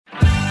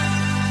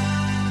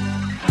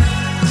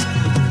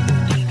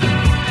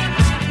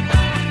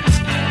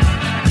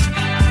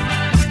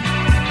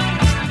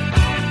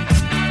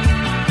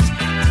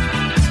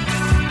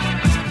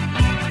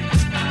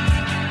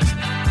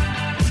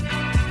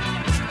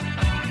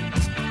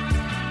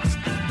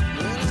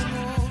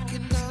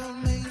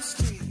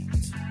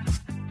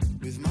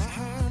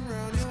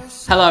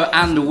Hello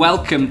and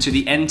welcome to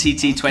the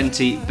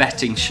NTT20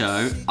 betting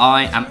show.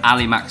 I am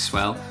Ali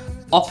Maxwell.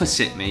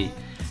 Opposite me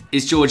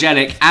is George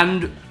Ellick,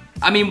 and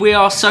we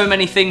are so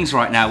many things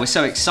right now. We're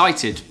so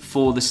excited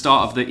for the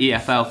start of the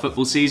EFL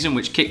football season,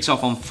 which kicks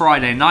off on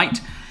Friday night.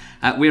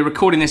 We're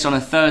recording this on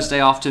a Thursday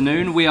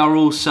afternoon. We are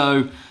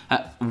also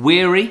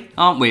weary,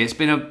 aren't we? It's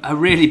been a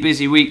really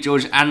busy week,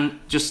 George, and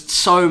just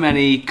so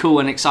many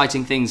cool and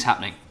exciting things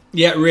happening.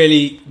 Yeah,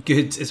 really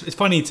good. It's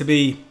funny to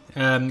be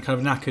kind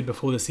of knackered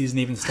before the season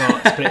even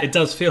starts, but it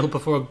does feel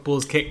before a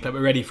ball's kicked that we're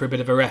ready for a bit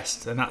of a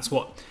rest, and that's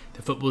what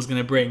the football's going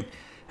to bring.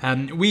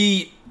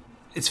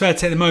 It's fair to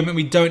say at the moment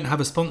we don't have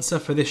a sponsor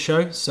for this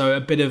show, so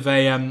a bit of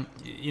a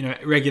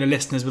regular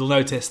listeners will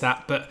notice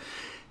that, but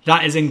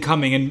that is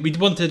incoming, and we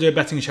wanted to do a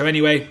betting show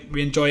anyway.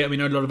 We enjoy it. We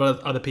know a lot of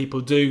other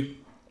people do.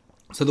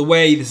 So the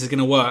way this is going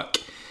to work,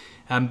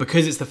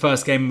 because it's the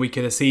first game week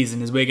of the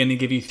season, is we're going to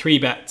give you 3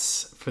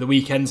 bets for the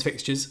weekend's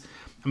fixtures,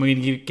 and we're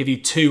going to give you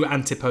 2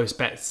 anti-post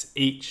bets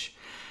each.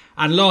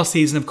 And last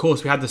season, of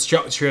course, we had the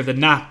structure of the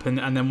NAP and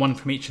then one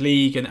from each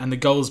league and the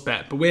goals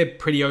bet, but we're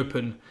pretty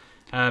open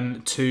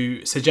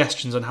to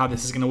suggestions on how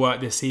this is going to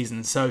work this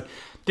season. So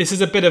this is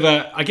a bit of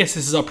this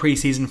is our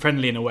pre-season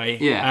friendly in a way.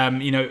 Yeah.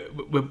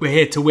 We're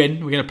here to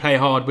win. We're going to play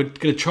hard. We're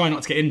going to try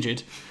not to get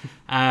injured.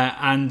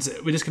 And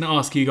we're just going to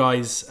ask you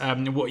guys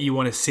what you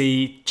want to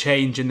see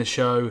change in the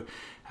show,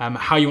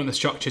 how you want the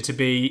structure to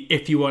be,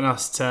 if you want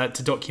us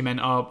to document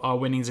our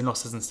winnings and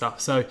losses and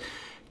stuff. So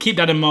keep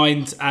that in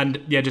mind,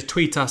 and just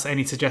tweet us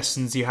any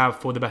suggestions you have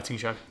for the betting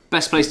show.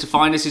 Best place to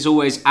find us is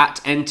always at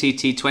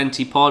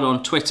NTT20pod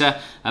on Twitter,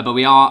 but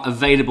we are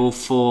available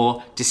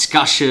for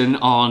discussion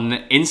on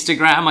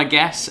Instagram, I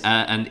guess,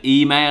 and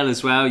email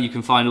as well. You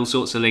can find all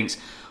sorts of links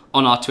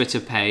on our Twitter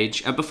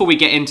page. Before we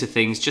get into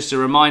things, just a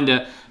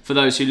reminder for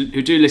those who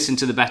do listen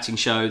to the betting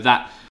show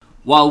that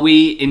while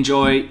we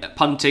enjoy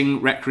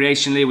punting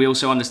recreationally, we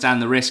also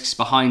understand the risks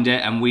behind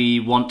it, and we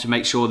want to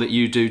make sure that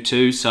you do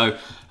too. So,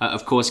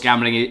 of course,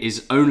 gambling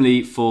is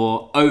only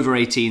for over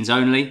 18s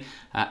only.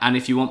 And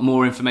if you want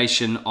more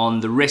information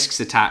on the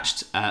risks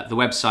attached, the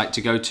website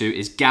to go to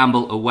is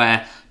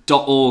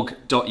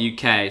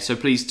gambleaware.org.uk. So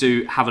please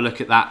do have a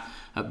look at that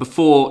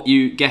before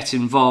you get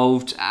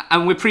involved.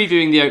 And we're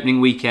previewing the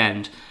opening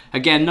weekend.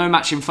 Again, no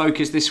match in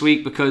focus this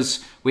week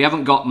because we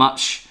haven't got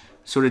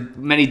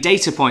many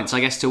data points,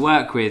 I guess, to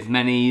work with,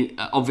 many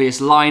obvious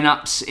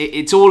lineups.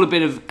 It's all a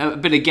bit of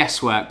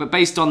guesswork, but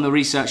based on the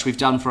research we've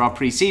done for our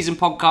pre-season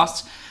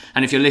podcasts,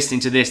 and if you're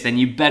listening to this, then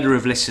you better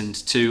have listened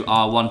to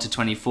our 1 to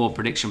 24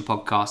 prediction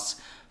podcasts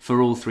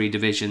for all 3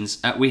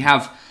 divisions. We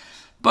have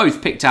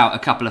both picked out a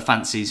couple of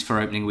fancies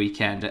for opening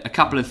weekend, a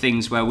couple of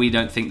things where we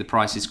don't think the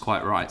price is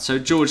quite right. So,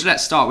 George,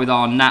 let's start with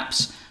our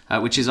NAPs,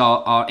 which is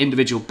our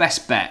individual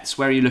best bets.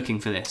 Where are you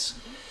looking for this?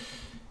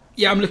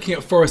 Yeah, I'm looking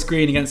at Forest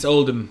Green against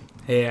Oldham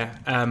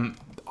here.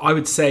 I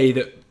would say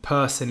that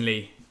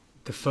personally,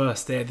 the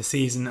first day of the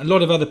season, a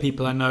lot of other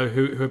people I know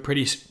who are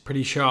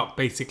pretty sharp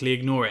basically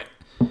ignore it.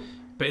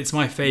 But it's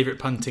my favourite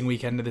punting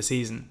weekend of the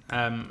season,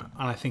 and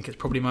I think it's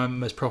probably my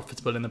most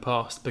profitable in the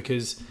past,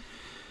 because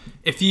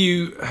if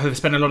you have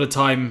spent a lot of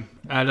time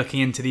looking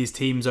into these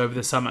teams over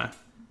the summer,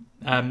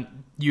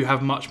 you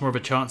have much more of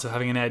a chance of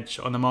having an edge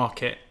on the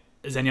market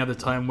as any other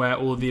time where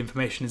all the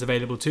information is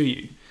available to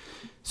you.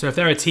 So if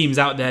there are teams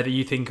out there that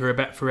you think are a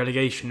bet for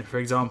relegation, for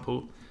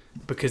example,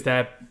 because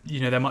they're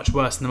much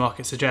worse than the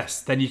market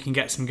suggests, then you can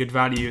get some good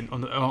value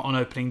on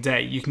opening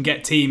day. You can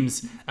get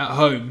teams at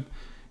home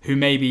who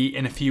maybe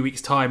in a few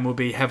weeks' time will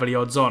be heavily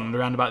odds on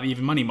around about the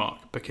even money mark,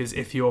 because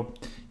if your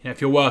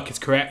work is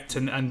correct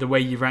and the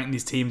way you rank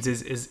these teams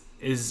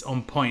is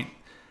on point,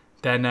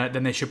 then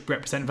they should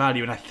represent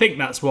value, and I think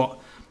that's what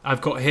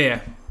I've got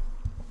here.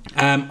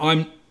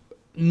 I'm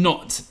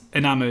not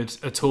enamoured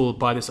at all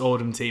by this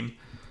Oldham team.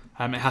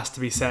 It has to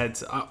be said.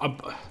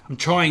 I'm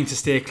trying to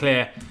steer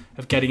clear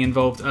of getting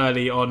involved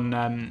early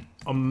on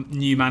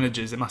new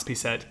managers, it must be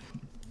said.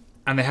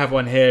 And they have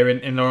one here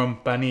in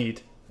Laurent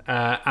Banide.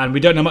 And we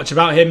don't know much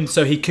about him,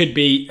 so he could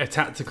be a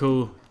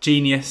tactical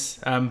genius.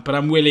 But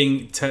I'm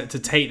willing to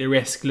take the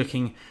risk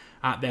looking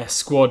at their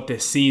squad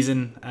this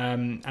season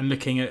and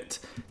looking at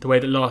the way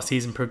that last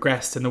season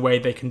progressed and the way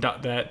they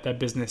conduct their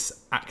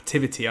business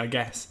activity, I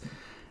guess.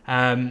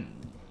 I've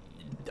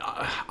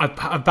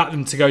backed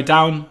them to go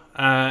down.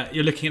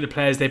 You're looking at the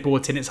players they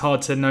brought in. It's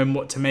hard to know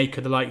what to make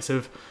of the likes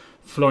of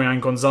Florian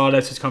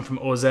Gonzalez, who's come from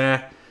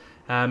Auxerre.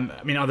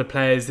 Other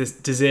players, this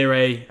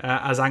Desiree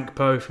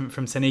Azankpo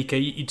from Senica.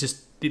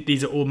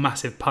 These are all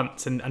massive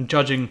punts, and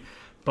judging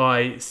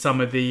by some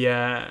of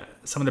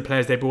the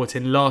players they brought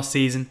in last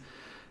season,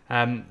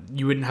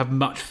 you wouldn't have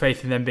much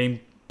faith in them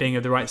being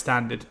of the right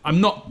standard.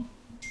 I'm not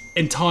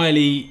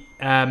entirely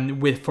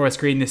with Forest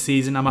Green this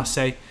season, I must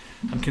say.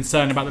 I'm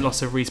concerned about the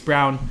loss of Reece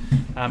Brown,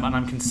 and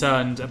I'm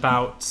concerned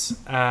about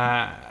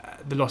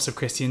the loss of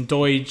Christian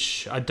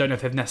Deutsch. I don't know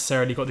if they've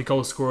necessarily got the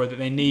goal scorer that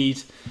they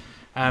need.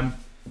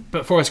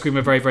 But Forest Green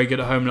were very, very good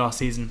at home last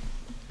season.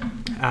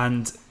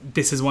 And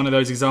this is one of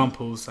those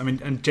examples.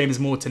 And James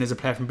Morton is a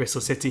player from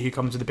Bristol City who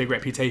comes with a big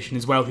reputation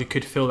as well, who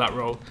could fill that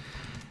role.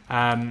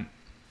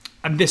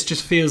 And this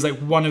just feels like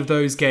one of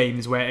those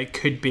games where it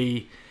could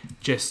be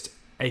just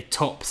a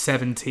top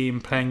 7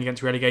 team playing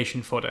against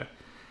relegation fodder.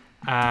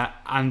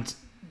 And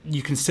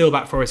you can still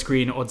back Forest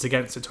Green odds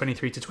against at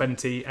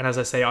 23-20. And as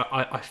I say,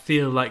 I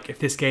feel like if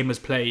this game was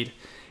played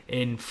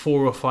in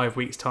 4 or 5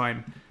 weeks'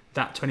 time,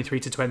 that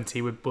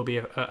 23-20 will be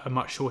a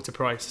much shorter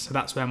price. So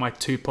that's where my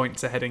 2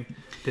 points are heading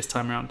this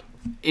time around.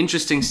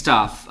 Interesting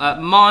stuff.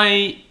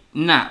 My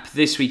nap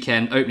this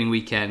weekend, opening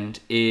weekend,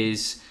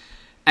 is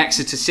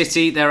Exeter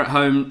City. They're at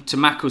home to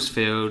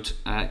Macclesfield.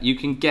 You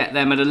can get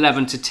them at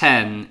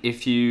 11-10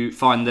 if you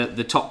find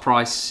the top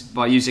price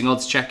by using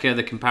Odds Checker,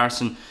 the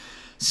comparison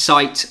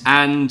site.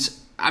 And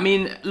I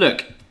mean,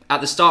 look,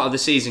 at the start of the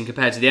season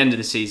compared to the end of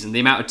the season, the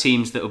amount of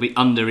teams that will be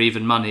under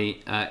even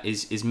money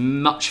is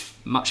much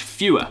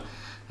fewer,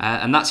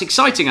 and that's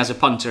exciting as a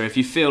punter if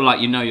you feel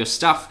like you know your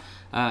stuff.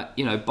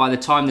 By the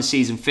time the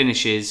season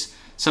finishes,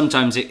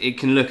 sometimes it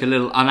can look a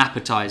little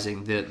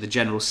unappetizing, the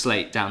general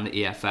slate down the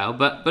EFL,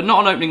 but not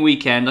on opening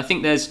weekend. I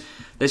think there's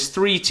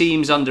 3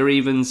 teams under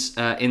evens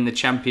in the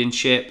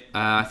Championship.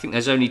 I think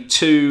there's only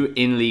 2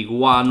 in League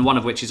one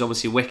of which is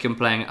obviously Wycombe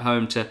playing at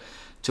home to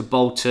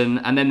Bolton,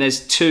 and then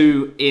there's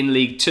 2 in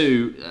League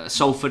 2,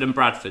 Salford and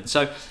Bradford.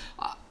 So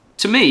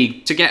to me,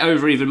 to get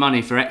over even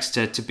money for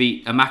Exeter to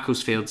beat a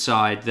Macclesfield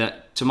side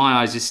that, to my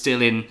eyes, is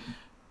still in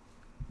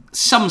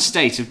some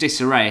state of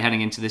disarray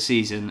heading into the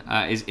season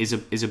is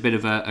a bit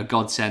of a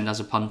godsend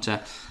as a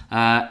punter.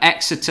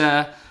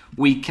 Exeter,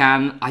 we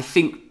can, I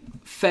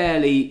think,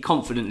 fairly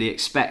confidently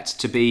expect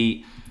to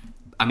be,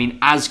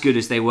 as good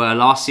as they were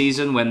last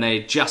season when they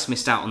just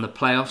missed out on the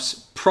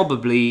playoffs.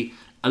 Probably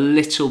a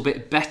little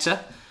bit better,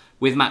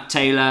 with Matt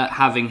Taylor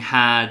having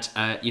had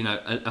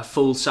a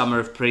full summer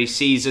of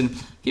pre-season.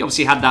 He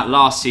obviously had that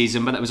last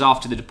season, but that was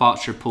after the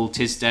departure of Paul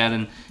Tisdale,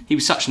 and he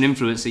was such an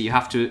influence that you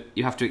have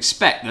to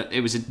expect that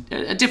it was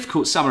a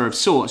difficult summer of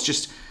sorts,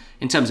 just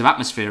in terms of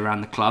atmosphere around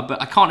the club.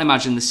 But I can't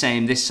imagine the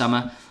same this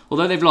summer.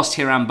 Although they've lost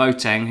Hiram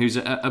Boateng, who's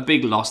a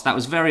big loss. That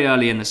was very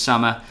early in the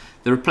summer.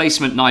 The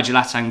replacement Nigel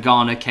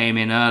Atangana came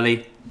in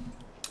early.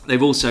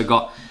 They've also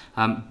got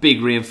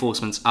big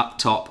reinforcements up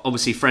top.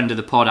 Obviously, friend of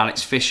the pod,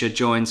 Alex Fisher,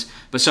 joins,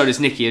 but so does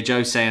Nicky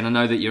Ajose, and I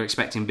know that you're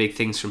expecting big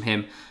things from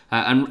him.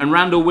 And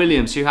Randall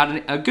Williams, who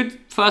had a good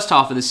first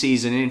half of the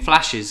season in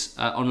flashes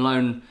on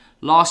loan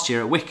last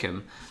year at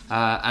Wycombe,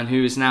 and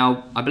who is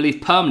now, I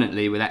believe,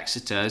 permanently with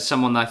Exeter,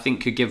 someone that I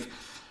think could give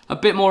a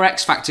bit more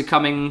X factor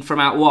coming from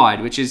out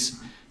wide, which is,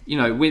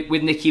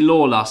 with Nicky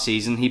Law last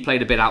season, he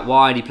played a bit out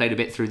wide, he played a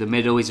bit through the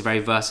middle. He's a very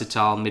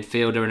versatile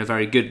midfielder and a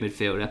very good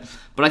midfielder.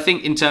 But I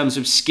think in terms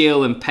of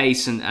skill and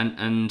pace and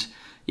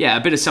a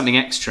bit of something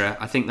extra,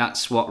 I think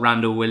that's what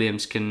Randall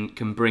Williams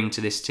can bring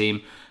to this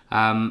team.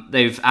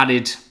 They've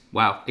added,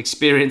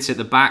 experience at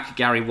the back,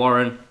 Gary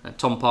Warren,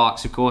 Tom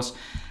Parks, of course.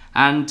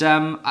 And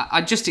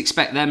I just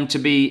expect them to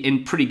be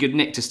in pretty good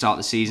nick to start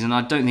the season.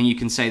 I don't think you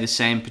can say the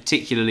same,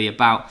 particularly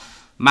about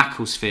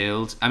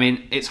Macclesfield.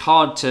 It's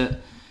hard to,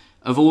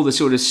 of all the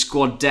sort of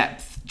squad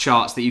depth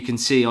charts that you can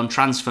see on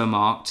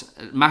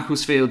Transfermarkt,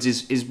 Macclesfield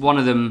is one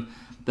of them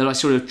that I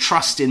sort of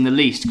trust in the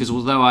least, because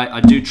although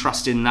I do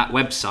trust in that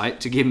website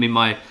to give me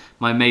my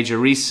major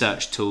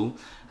research tool,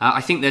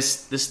 I think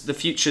there's the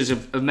futures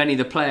of many of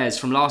the players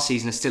from last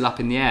season are still up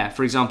in the air.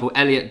 For example,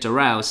 Elliot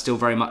Durrell is still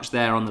very much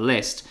there on the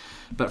list,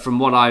 but from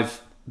what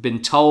I've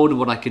been told,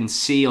 what I can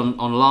see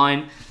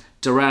online,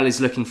 Durrell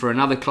is looking for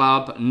another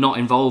club, not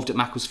involved at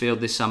Macclesfield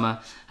this summer,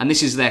 and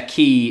this is their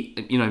key,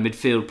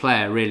 midfield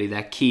player, really,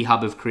 their key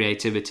hub of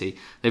creativity.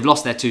 They've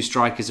lost their 2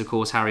 strikers, of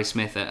course, Harry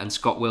Smith and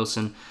Scott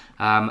Wilson,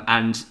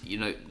 and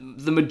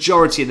the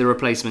majority of the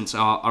replacements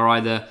are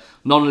either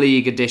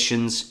non-league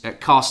additions,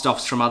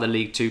 cast-offs from other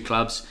League 2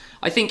 clubs.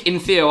 I think in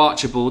Theo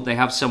Archibald they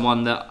have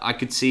someone that I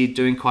could see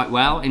doing quite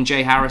well, in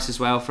Jay Harris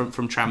as well from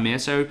Tranmere.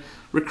 So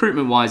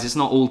recruitment-wise, it's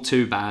not all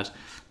too bad.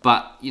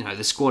 But,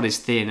 the squad is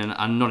thin, and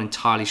I'm not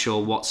entirely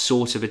sure what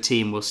sort of a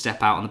team will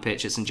step out on the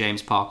pitch at St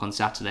James Park on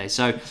Saturday.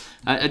 So,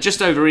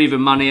 just over even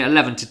money,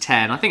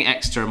 11-10. I think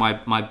Exeter are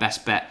my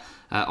best bet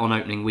on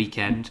opening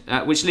weekend,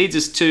 which leads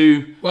us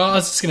to... Well, I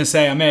was just going to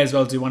say, I may as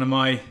well do one of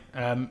my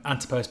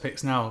anti-post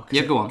picks now.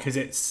 Yeah, go on.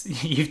 Because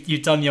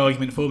you've done the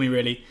argument for me,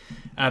 really.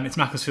 It's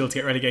Macclesfield to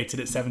get relegated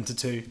at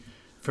 7-2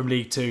 from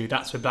League 2.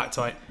 That's with black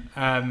tie.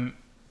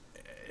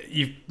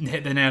 You've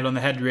hit the nail on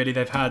the head, really.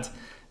 They've had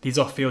these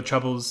off-field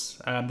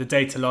troubles. The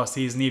data last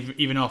season,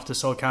 even after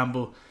Sol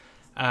Campbell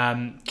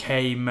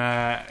came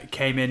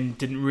in,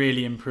 didn't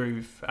really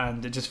improve,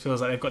 and it just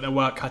feels like they've got their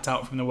work cut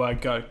out from the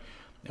word go.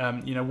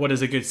 What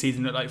does a good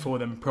season look like for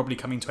them? Probably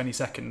coming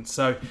 22nd.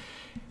 So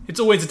it's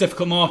always a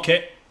difficult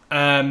market,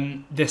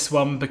 this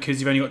one, because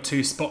you've only got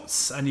 2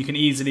 spots, and you can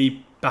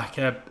easily back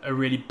a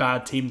really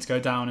bad team to go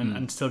down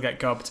and still get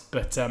gubbed.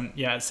 But at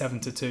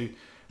 7-2.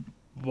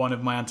 One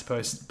of my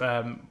anti-post,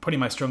 probably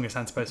my strongest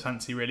anti-post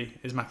fancy, really,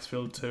 is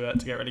Macclesfield to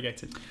get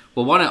relegated.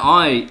 Well, why don't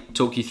I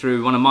talk you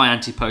through one of my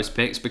anti-post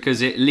picks,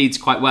 because it leads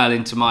quite well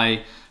into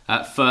my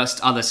first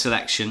other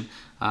selection.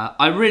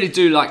 I really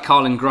do like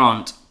Carlin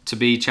Grant to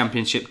be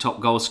Championship top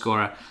goal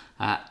scorer.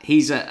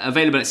 He's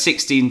available at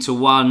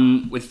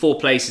 16-1 with 4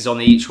 places on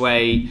the each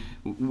way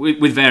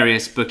with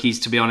various bookies.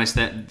 To be honest,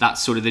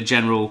 that's sort of the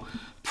general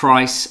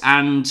price.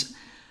 And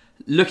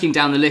looking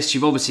down the list,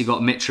 you've obviously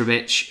got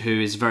Mitrovic,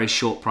 who is a very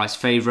short price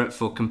favourite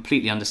for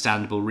completely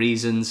understandable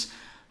reasons.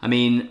 I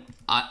mean,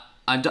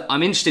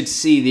 I'm interested to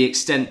see the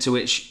extent to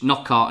which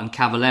Knockaert and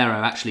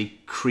Cavallero actually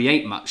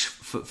create much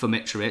for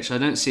Mitrovic. I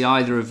don't see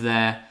either of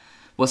their...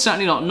 Well,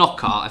 certainly not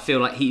Knockaert. I feel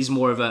like he's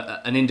more of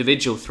an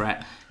individual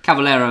threat.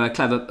 Cavallero,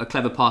 a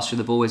clever passer through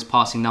the ball. His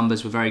passing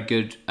numbers were very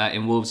good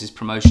in Wolves'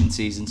 promotion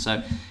season.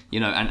 So,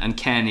 and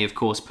Kearney, of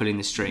course, pulling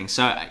the strings.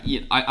 So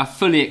I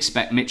fully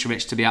expect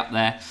Mitrovic to be up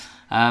there.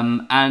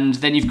 And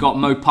then you've got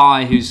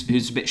Mopai,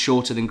 who's a bit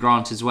shorter than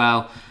Grant as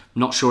well.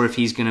 Not sure if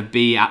he's going to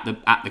be at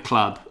the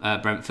club,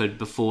 Brentford,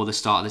 before the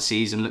start of the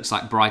season. Looks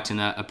like Brighton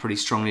are pretty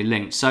strongly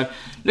linked. So,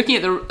 looking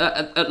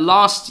at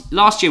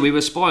last year, we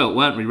were spoilt,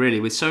 weren't we? Really,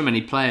 with so many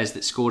players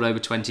that scored over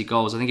 20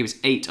 goals. I think it was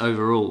 8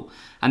 overall,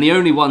 and the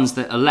only ones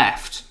that are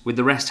left, with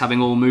the rest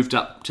having all moved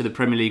up to the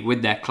Premier League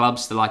with their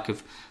clubs, the likes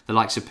of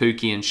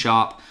Pukki and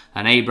Sharp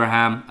and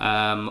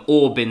Abraham,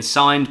 or been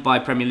signed by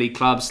Premier League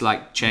clubs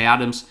like Che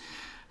Adams.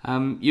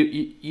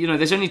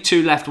 There's only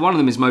 2 left. One of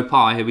them is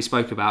Mopai, who we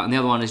spoke about, and the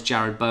other one is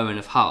Jared Bowen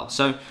of Hull.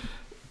 So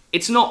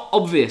it's not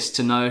obvious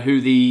to know who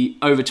the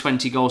over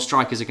 20 goal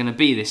strikers are going to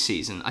be this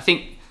season. I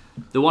think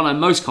the one I'm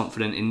most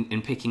confident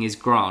in picking is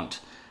Grant.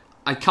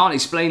 I can't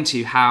explain to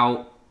you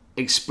how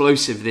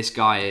explosive this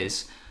guy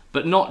is,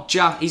 but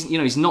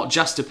he's not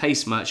just a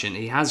pace merchant.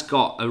 He has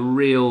got a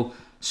real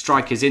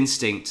striker's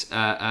instinct,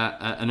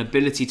 an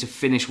ability to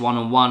finish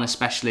one-on-one,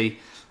 especially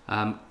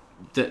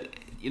that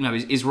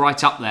is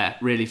right up there,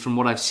 really, from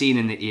what I've seen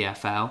in the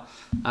EFL.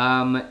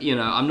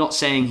 I'm not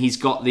saying he's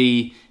got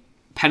the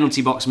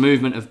penalty box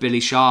movement of Billy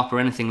Sharp or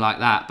anything like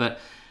that, but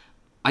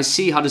I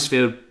see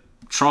Huddersfield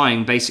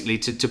trying basically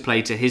to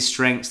play to his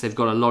strengths. They've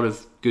got a lot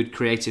of good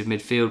creative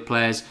midfield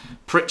players.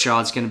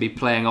 Pritchard's going to be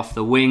playing off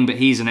the wing, but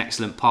he's an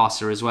excellent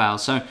passer as well.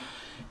 So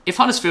if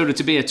Huddersfield are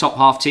to be a top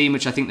half team,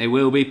 which I think they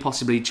will be,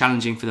 possibly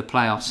challenging for the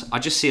playoffs, I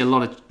just see a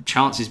lot of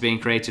chances being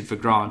created for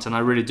Grant, and I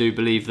really do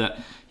believe that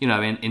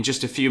in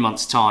just a few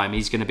months' time,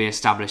 he's going to be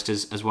established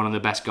as one of the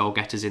best goal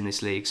getters in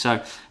this league. So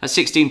at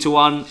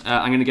 16-1,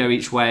 I'm going to go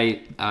each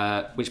way,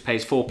 which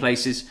pays 4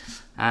 places.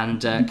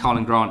 And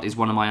Karlan Grant is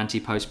one of my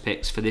anti-post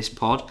picks for this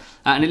pod.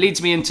 And it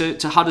leads me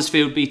into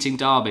Huddersfield beating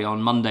Derby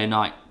on Monday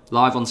night,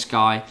 live on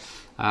Sky.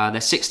 They're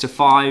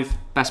 6-5,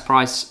 best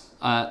price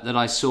that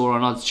I saw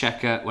on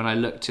Oddschecker when I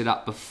looked it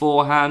up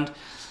beforehand.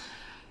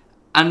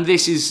 And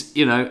this is,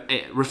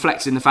 it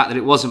reflects in the fact that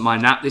it wasn't my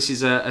nap. This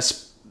is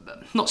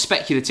not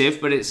speculative,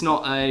 but it's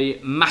not a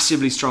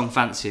massively strong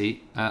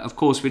fancy. Of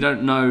course, we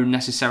don't know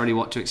necessarily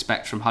what to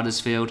expect from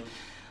Huddersfield.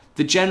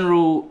 The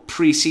general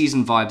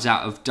pre-season vibes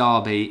out of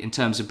Derby in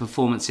terms of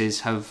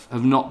performances have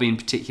not been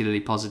particularly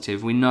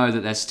positive. We know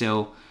that there's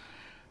still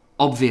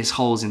obvious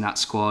holes in that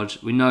squad.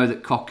 We know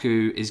that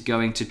Cocu is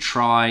going to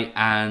try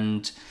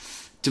and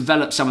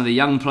develop some of the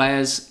young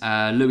players.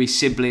 Louis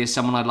Sibley is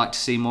someone I'd like to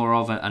see more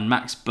of, and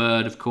Max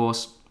Bird, of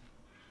course.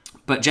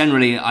 But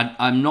generally,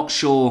 I'm not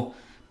sure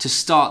to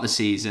start the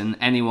season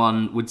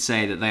anyone would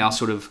say that they are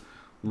sort of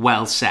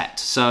well set.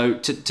 So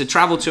to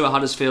travel to a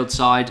Huddersfield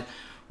side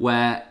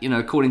where,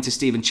 according to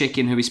Stephen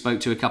Chicken, who we spoke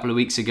to a couple of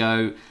weeks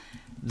ago,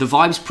 the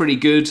vibe's pretty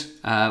good.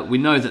 We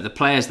know that the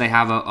players they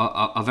have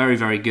are very,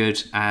 very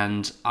good,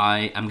 and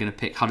I am going to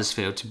pick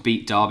Huddersfield to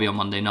beat Derby on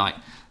Monday night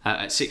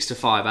at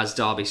 6-5 as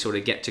Derby sort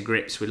of get to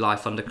grips with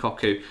life under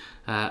Cocu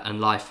and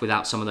life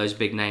without some of those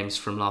big names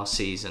from last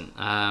season.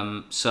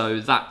 So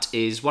that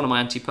is one of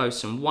my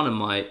anti-posts and one of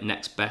my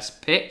next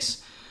best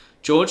picks.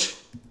 George,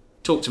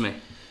 talk to me.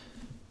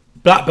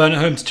 Blackburn at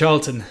home to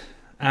Charlton.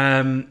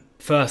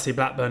 Firstly,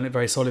 Blackburn look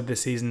very solid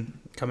this season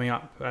coming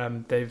up.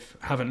 They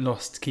haven't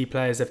lost key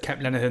players. They've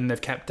kept Lenihan,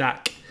 they've kept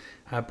Dak,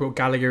 brought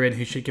Gallagher in,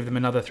 who should give them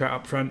another threat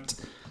up front.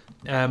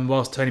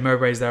 Whilst Tony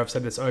Mowbray's there, I've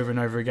said this over and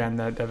over again,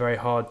 they're very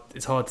hard.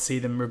 It's hard to see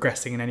them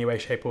regressing in any way,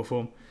 shape or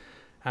form.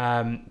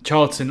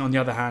 Charlton, on the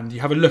other hand,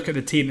 you have a look at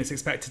the team that's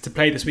expected to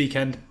play this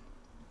weekend.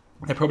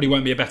 There probably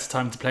won't be a better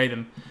time to play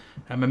them.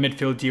 A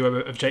midfield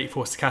duo of Jake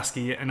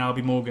Forster-Caskey and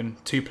Albie Morgan,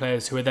 2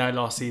 players who were there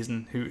last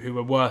season, who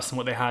were worse than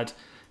what they had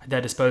at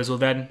their disposal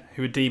then,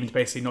 who were deemed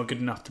basically not good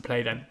enough to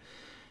play then.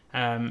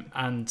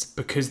 And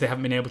because they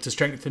haven't been able to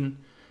strengthen,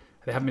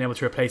 they haven't been able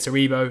to replace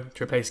Aribo,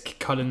 to replace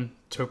Cullen,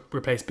 to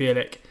replace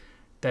Bielik,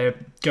 they're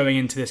going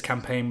into this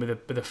campaign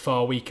with a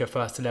far weaker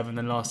first 11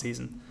 than last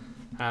season.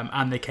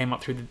 And they came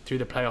up through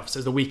the playoffs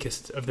as the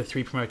weakest of the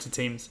 3 promoted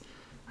teams.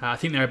 I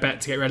think they're a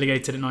bet to get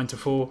relegated at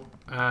 9-4.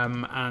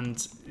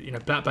 And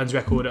Blackburn's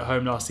record at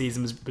home last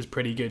season was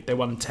pretty good. They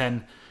won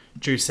 10,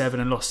 drew 7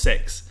 and lost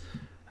 6.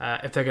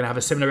 If they're going to have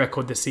a similar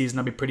record this season,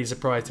 I'd be pretty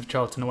surprised if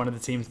Charlton are one of the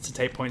teams to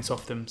take points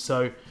off them.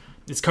 So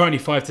it's currently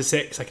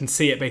 5-6. I can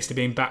see it basically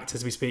being backed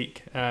as we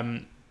speak.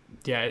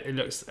 It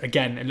looks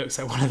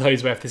like one of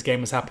those where if this game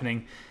was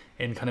happening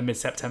in kind of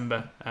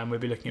mid-September, we'd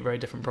be looking at very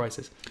different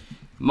prices.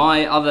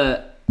 My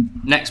other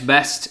next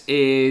best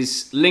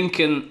is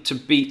Lincoln to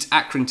beat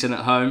Accrington at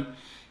home.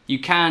 you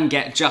can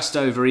get just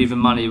over even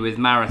money with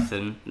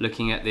Marathon,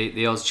 looking at the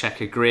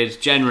Oddschecker grid.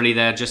 Generally,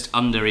 they're just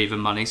under even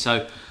money,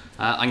 so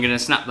I'm going to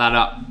snap that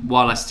up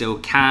while I still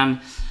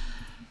can.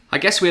 I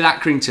guess with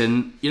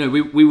Accrington,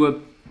 we were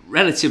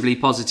relatively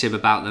positive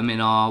about them in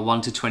our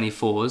 1 to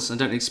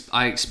 24s.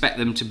 I expect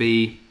them to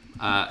be,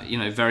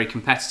 very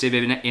competitive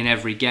in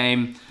every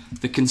game.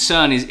 The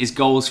concern is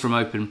goals from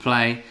open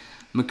play.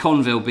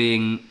 McConville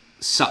being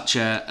such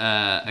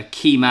a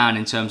key man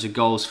in terms of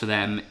goals for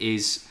them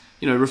is,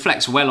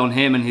 reflects well on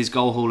him, and his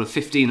goal haul of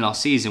 15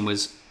 last season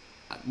was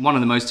one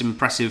of the most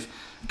impressive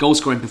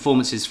goal-scoring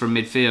performances from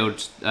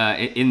midfield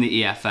in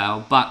the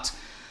EFL. But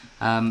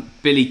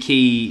Billy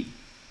Key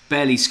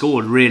barely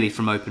scored really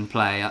from open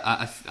play.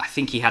 I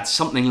think he had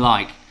something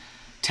like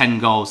 10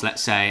 goals,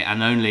 let's say,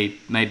 and only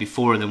maybe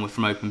 4 of them were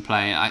from open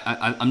play.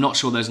 I'm not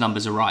sure those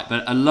numbers are right,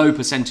 but a low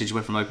percentage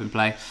were from open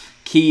play.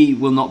 Key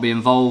will not be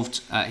involved.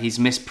 He's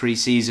missed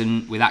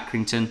pre-season with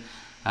Accrington.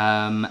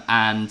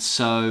 And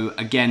so,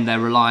 again, they're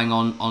relying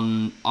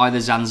on either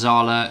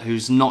Zanzala,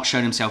 who's not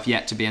shown himself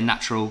yet to be a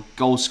natural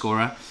goal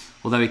scorer,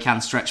 although he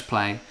can stretch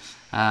play,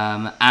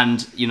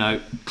 and,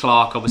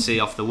 Clark, obviously,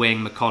 off the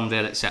wing,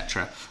 McConville,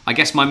 etc. I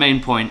guess my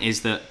main point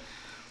is that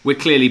we're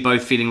clearly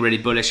both feeling really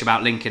bullish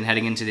about Lincoln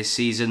heading into this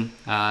season.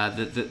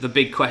 The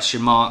big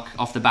question mark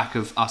off the back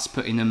of us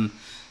putting them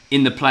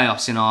in the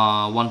playoffs in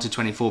our 1 to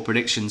 24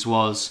 predictions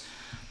was,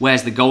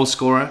 where's the goal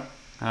scorer?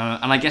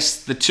 And I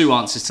guess the two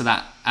answers to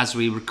that as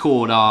we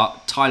record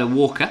are Tyler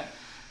Walker.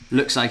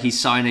 Looks like he's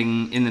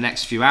signing in the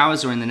next few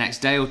hours or in the next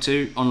day or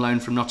two on loan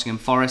from Nottingham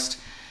Forest.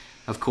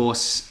 Of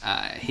course,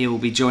 he'll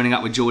be joining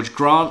up with George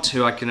Grant,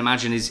 who I can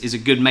imagine is a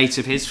good mate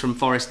of his from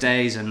Forest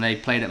days, and they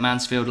played at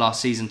Mansfield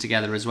last season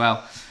together as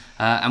well.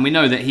 And we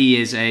know that he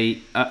is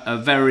a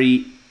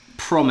very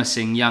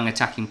promising young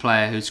attacking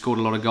player who scored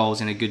a lot of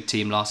goals in a good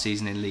team last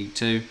season in League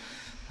Two.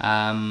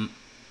 And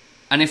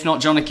if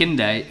not, John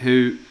Akinde,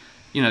 who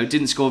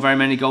didn't score very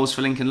many goals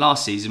for Lincoln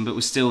last season, but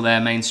was still their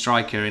main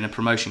striker in a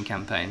promotion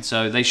campaign.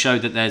 So they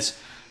showed that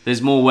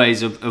there's more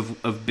ways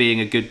of being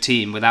a good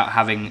team without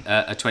having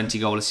a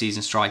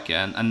 20-goal-a-season striker.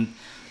 And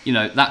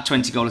that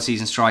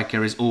 20-goal-a-season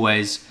striker is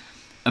always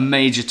a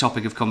major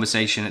topic of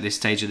conversation at this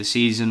stage of the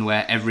season,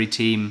 where every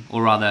team,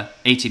 or rather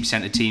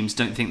 80% of teams,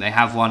 don't think they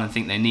have one and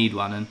think they need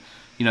one. And,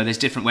 there's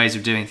different ways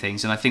of doing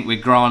things. And I think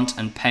with Grant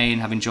and Payne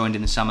having joined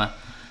in the summer,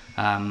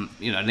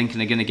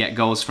 Lincoln are going to get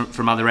goals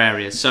from other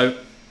areas. So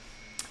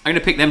I'm going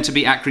to pick them to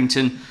beat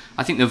Accrington.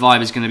 I think the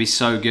vibe is going to be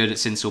so good at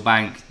Sincil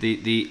Bank.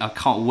 I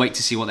can't wait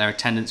to see what their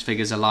attendance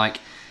figures are like.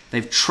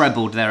 They've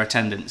trebled their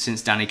attendance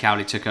since Danny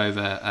Cowley took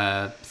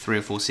over 3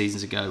 or 4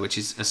 seasons ago, which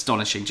is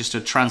astonishing. Just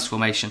a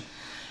transformation.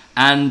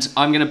 And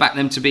I'm going to back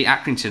them to beat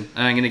Accrington.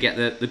 I'm going to get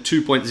the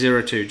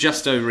 2.02,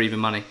 just over even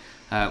money,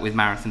 with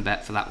Marathon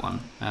Bet for that one.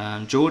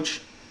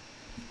 George?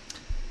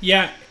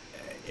 Yeah,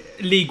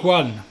 League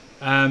One.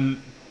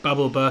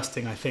 Bubble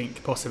bursting, I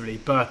think, possibly.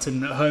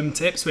 Burton at home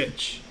to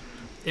Ipswich.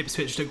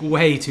 Ipswich look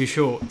way too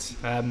short,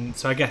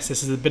 so I guess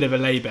this is a bit of a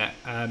lay bet.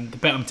 The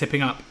bet I'm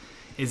tipping up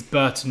is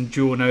Burton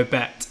draw no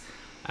bet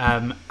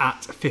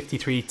at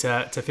 53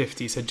 to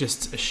 50, so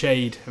just a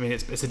shade. I mean,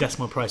 it's a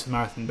decimal price for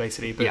Marathon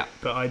basically,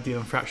 but I deal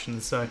in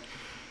fractions. So,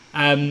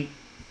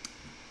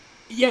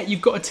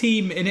 you've got a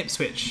team in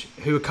Ipswich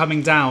who are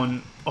coming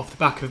down off the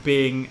back of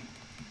being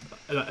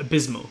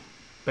abysmal,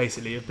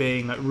 basically, of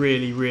being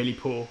really, really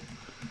poor.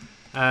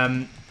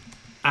 And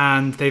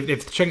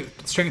they've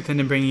strengthened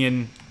in bringing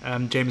in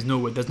James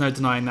Norwood. There's no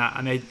denying that,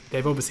 and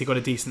they've obviously got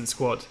a decent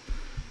squad.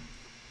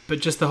 But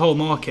just the whole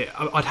market,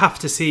 I'd have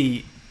to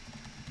see.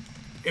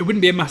 It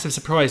wouldn't be a massive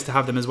surprise to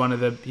have them as one of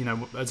the,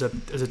 as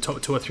a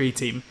top 2 or 3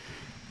 team.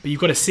 But you've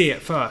got to see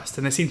it first,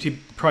 and they seem to be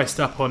priced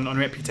up on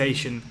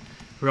reputation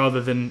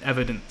rather than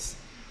evidence.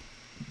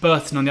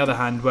 Burton, on the other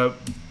hand, were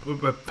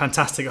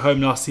fantastic at home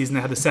last season.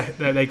 They had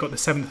they got the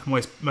 7th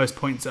most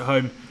points at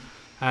home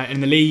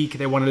in the league.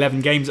 They won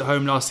 11 games at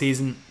home last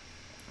season.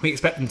 We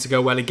expect them to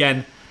go well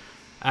again.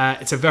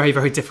 It's a very,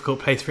 very difficult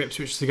place for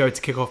Ipswich to go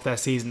to kick off their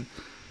season.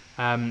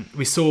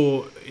 We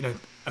saw,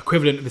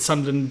 equivalent with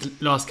Sunderland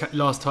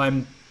last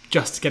time,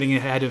 just getting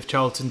ahead of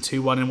Charlton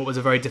 2-1 in what was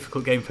a very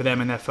difficult game for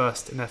them in their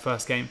first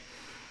game.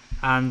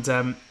 And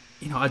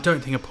I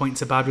don't think a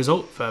point's a bad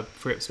result for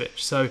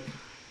Ipswich. So,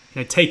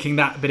 taking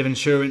that bit of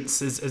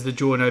insurance as the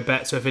draw no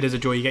bet. So if it is a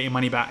draw, you get your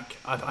money back.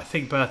 I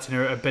think Burton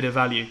are a bit of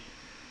value.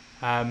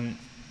 Even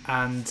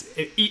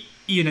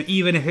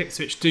if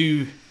Ipswich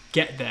do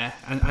get there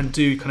and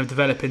do kind of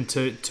develop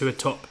into a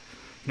top,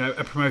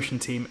 a promotion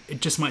team,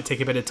 it just might take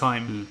a bit of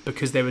time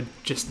because they were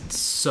just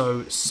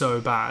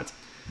so bad.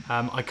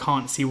 I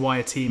can't see why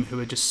a team who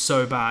are just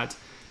so bad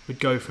would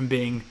go from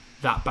being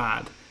that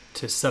bad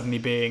to suddenly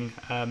being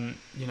a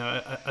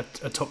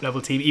top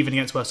level team, even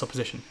against worse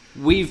opposition.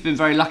 We've been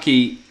very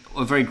lucky,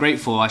 or very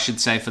grateful, I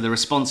should say, for the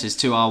responses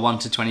to our 1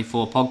 to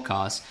 24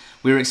 podcast.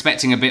 We were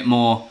expecting a bit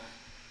more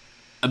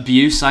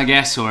abuse, I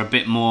guess, or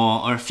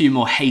a few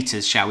more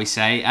haters, shall we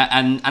say,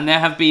 and there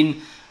have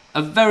been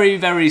a very,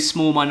 very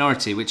small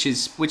minority, which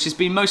has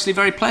been mostly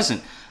very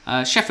pleasant.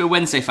 Sheffield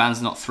Wednesday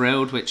fans not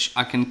thrilled, which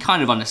I can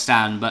kind of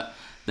understand, but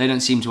they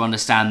don't seem to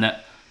understand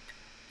that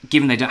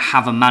given they don't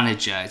have a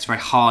manager, it's very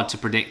hard to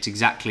predict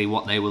exactly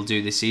what they will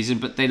do this season,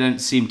 but they don't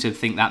seem to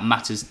think that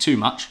matters too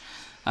much.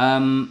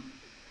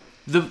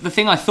 The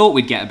thing I thought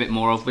we'd get a bit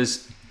more of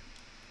was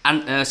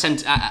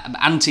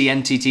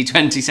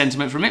anti-NTT20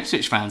 sentiment from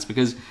Ipswich fans,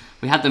 because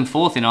we had them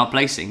fourth in our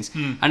placings,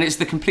 and it's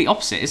the complete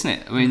opposite, isn't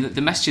it? I mean,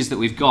 the messages that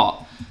we've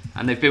got,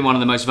 and they've been one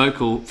of the most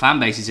vocal fan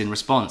bases in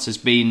response, has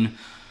been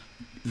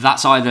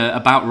that's either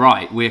about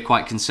right, we're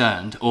quite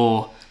concerned,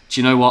 or do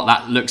you know what,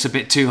 that looks a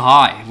bit too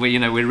high,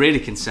 we're really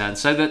concerned.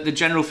 So the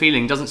general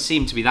feeling doesn't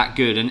seem to be that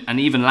good, and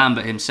even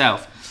Lambert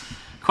himself,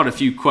 quite a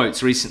few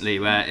quotes recently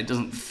where it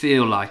doesn't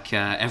feel like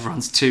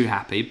everyone's too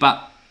happy,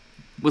 but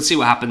we'll see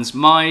what happens.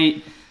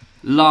 My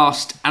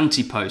last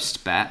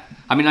anti-post bet,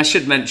 I mean, I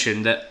should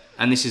mention that,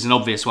 and this is an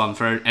obvious one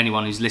for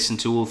anyone who's listened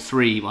to all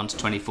three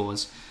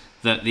 1-24s,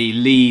 that the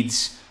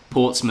Leeds,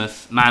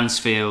 Portsmouth,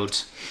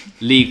 Mansfield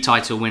league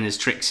title winners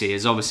Trixie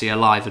is obviously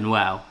alive and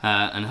well,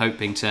 and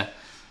hoping to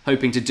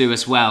do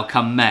us well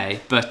come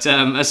May. But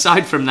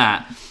aside from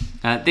that,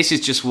 this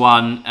is just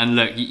one, and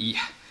look,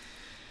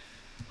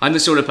 I'm the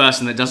sort of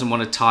person that doesn't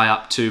want to tie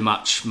up too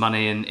much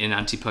money in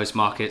anti-post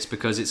markets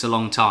because it's a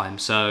long time.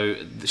 So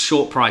the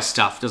short price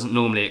stuff doesn't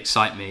normally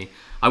excite me.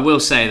 I will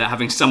say that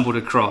having stumbled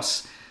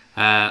across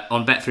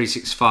on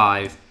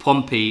Bet365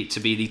 Pompey to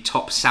be the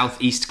top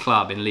southeast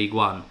club in League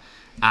One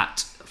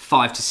at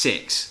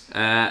 5-6,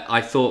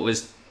 I thought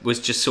was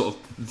just sort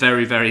of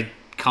very, very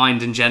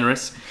kind and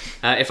generous.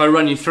 If I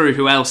run you through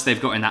who else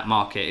they've got in that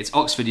market, it's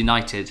Oxford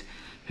United,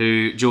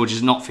 who George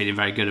is not feeling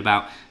very good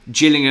about.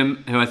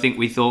 Gillingham, who I think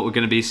we thought were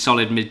going to be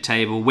solid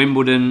mid-table.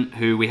 Wimbledon,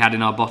 who we had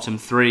in our bottom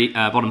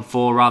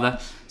four.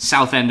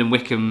 Southend and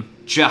Wickham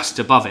just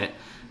above it.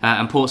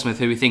 And Portsmouth,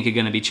 who we think are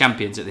going to be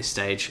champions at this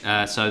stage.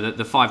 So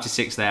the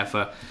 5-6 there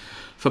for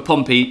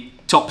Pompey,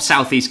 top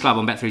southeast club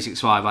on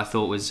Bet365, I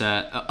thought was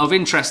of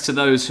interest to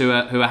those who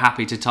are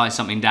happy to tie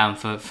something down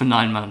for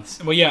 9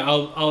 months. Well, yeah,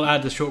 I'll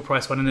add the short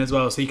price one in as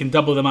well, so you can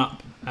double them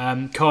up.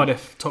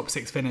 Cardiff top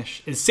 6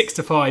 finish is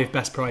 6-5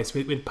 best price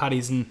with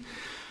Paddy's and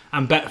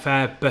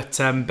Betfair, but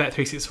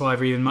Bet365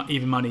 are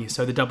even money,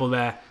 so the double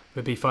there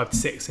would be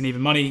 5-6 and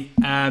even money.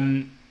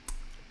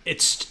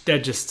 They're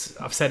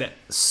just, I've said it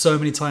so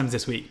many times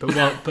this week, but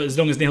as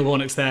long as Neil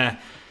Warnock's there,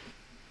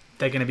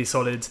 they're going to be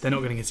solid. They're not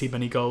going to concede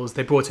many goals.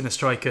 They brought in a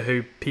striker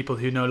who people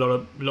who know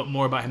a lot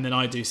more about him than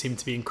I do seem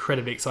to be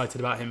incredibly excited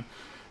about him,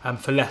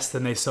 for less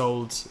than they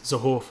sold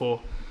Zohore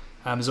for.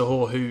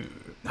 Zohore, who,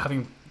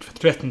 having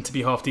threatened to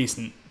be half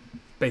decent,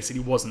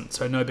 basically wasn't,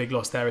 so no big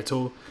loss there at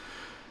all.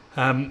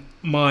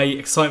 My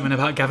excitement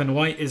about Gavin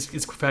White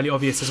is fairly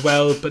obvious as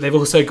well, but they've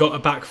also got a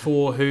back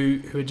four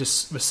who were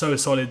so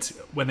solid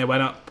when they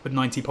went up with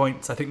 90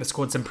 points. I think the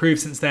squad's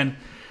improved since then.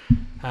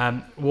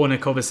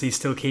 Warnock obviously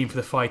still keen for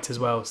the fight as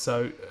well,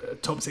 so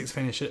top 6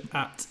 finish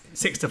at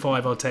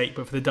 6-5 I'll take,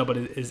 but for the double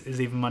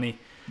is even money.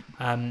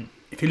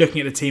 If you're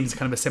looking at the teams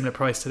kind of a similar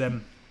price to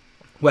them,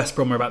 West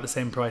Brom are about the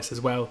same price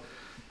as well.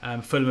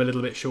 Fulham a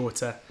little bit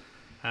shorter.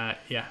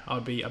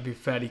 I'd be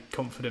fairly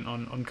confident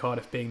on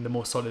Cardiff being the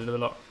more solid of the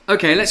lot.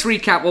 Okay, let's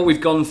recap what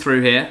we've gone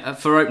through here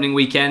for opening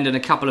weekend and a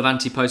couple of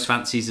anti-post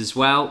fancies as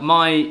well.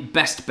 My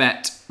best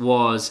bet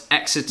was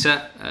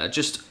Exeter,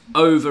 just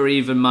over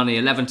even money,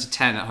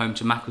 11-10 at home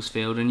to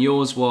Macclesfield, and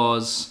yours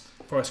was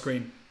Forest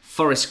Green.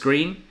 Forest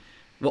Green.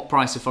 What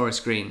price of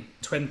Forest Green?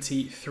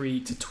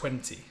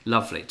 23-20.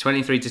 Lovely,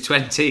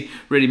 23-20.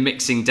 Really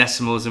mixing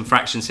decimals and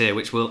fractions here,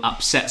 which will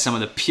upset some of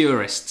the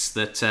purists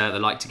that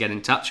like to get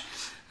in touch.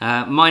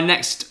 My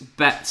next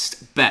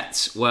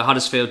bets were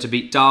Huddersfield to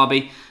beat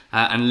Derby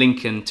and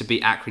Lincoln to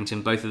beat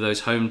Accrington. Both of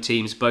those home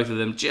teams, both of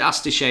them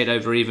just a shade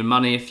over even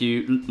money if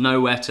you know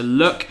where to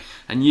look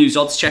and use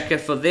Odds Checker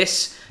for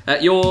this.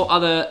 Your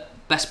other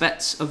best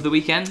bets of the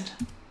weekend?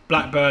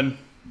 Blackburn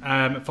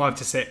at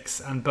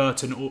 5-6 and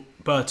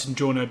Burton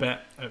draw no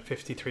bet at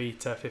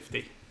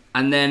 53-50.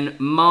 And then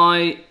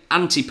my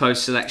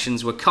anti-post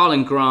selections were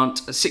Carlin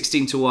Grant at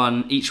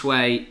 16-1 each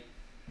way,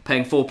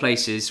 paying 4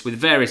 places with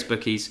various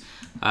bookies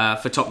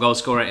for top goal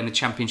scorer in the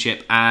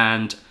Championship,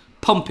 and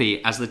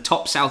Pompey as the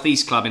top South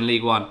East club in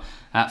League One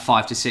at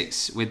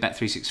 5-6 with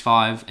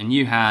Bet365. And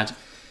you had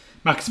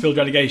Macclesfield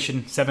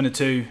relegation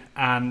 7-2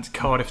 and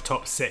Cardiff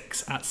top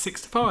 6 at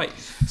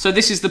 6-5. So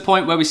this is the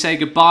point where we say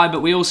goodbye,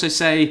 but we also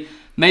say,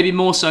 maybe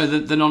more so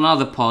than on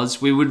other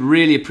pods, we would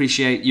really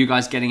appreciate you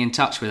guys getting in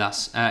touch with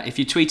us. If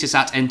you tweet us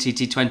at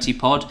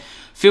NTT20pod,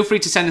 feel free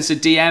to send us a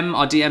DM.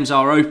 Our DMs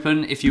are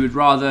open if you would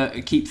rather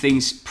keep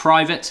things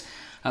private.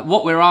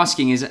 What we're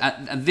asking is,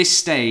 at this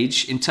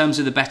stage, in terms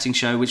of the betting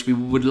show, which we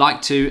would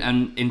like to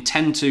and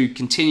intend to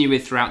continue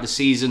with throughout the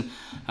season,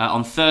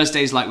 on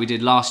Thursdays like we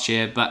did last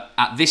year, but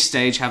at this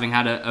stage, having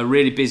had a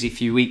really busy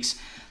few weeks,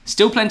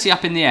 still plenty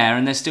up in the air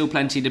and there's still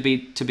plenty to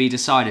be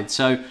decided.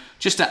 So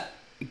just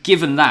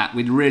given that,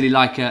 we'd really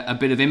like a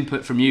bit of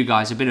input from you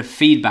guys, a bit of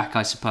feedback,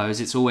 I suppose.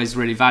 It's always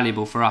really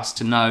valuable for us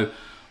to know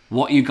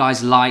what you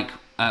guys like,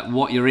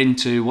 what you're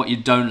into, what you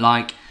don't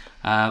like.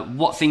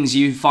 what things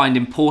you find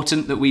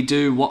important that we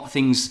do, what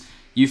things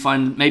you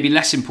find maybe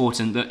less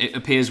important that it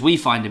appears we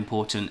find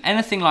important.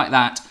 Anything like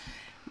that,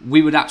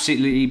 we would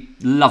absolutely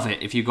love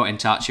it if you got in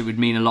touch. It would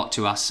mean a lot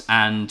to us,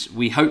 and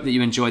we hope that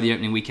you enjoy the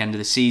opening weekend of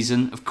the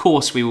season. Of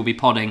course, we will be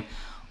podding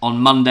on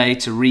Monday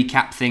to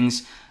recap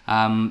things.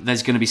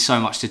 There's going to be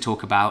so much to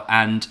talk about,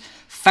 and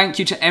thank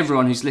you to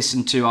everyone who's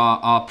listened to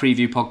our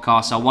preview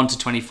podcast, our 1 to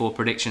 24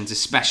 predictions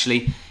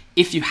especially.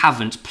 If you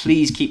haven't,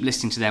 please keep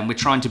listening to them. We're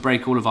trying to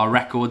break all of our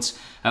records.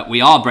 We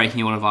are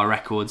breaking all of our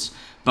records,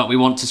 but we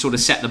want to sort of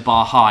set the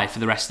bar high for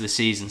the rest of the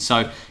season.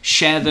 So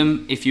share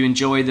them if you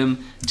enjoy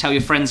them. Tell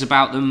your friends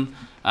about them.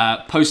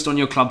 Post on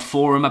your club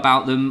forum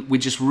about them. We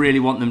just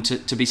really want them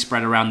to be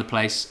spread around the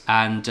place.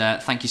 And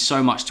thank you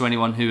so much to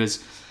anyone who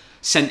has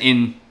sent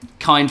in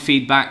kind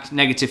feedback,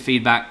 negative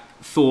feedback,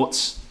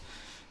 thoughts,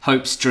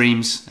 hopes,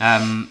 dreams.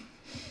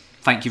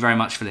 Thank you very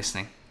much for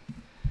listening.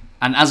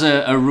 And as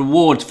a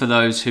reward for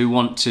those who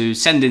want to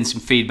send in some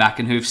feedback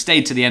and who have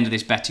stayed to the end of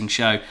this betting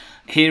show,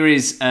 here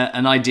is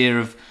an idea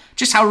of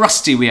just how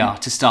rusty we are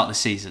to start the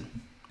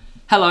season.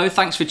 Hello,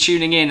 thanks for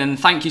tuning in, and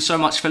thank you so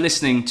much for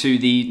listening to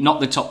the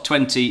Not the Top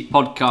 20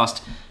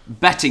 podcast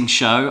betting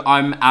show.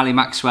 I'm Ali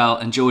Maxwell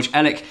and George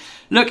Ellick.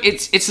 Look,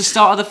 it's the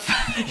start of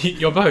the...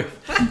 You're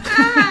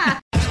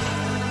both.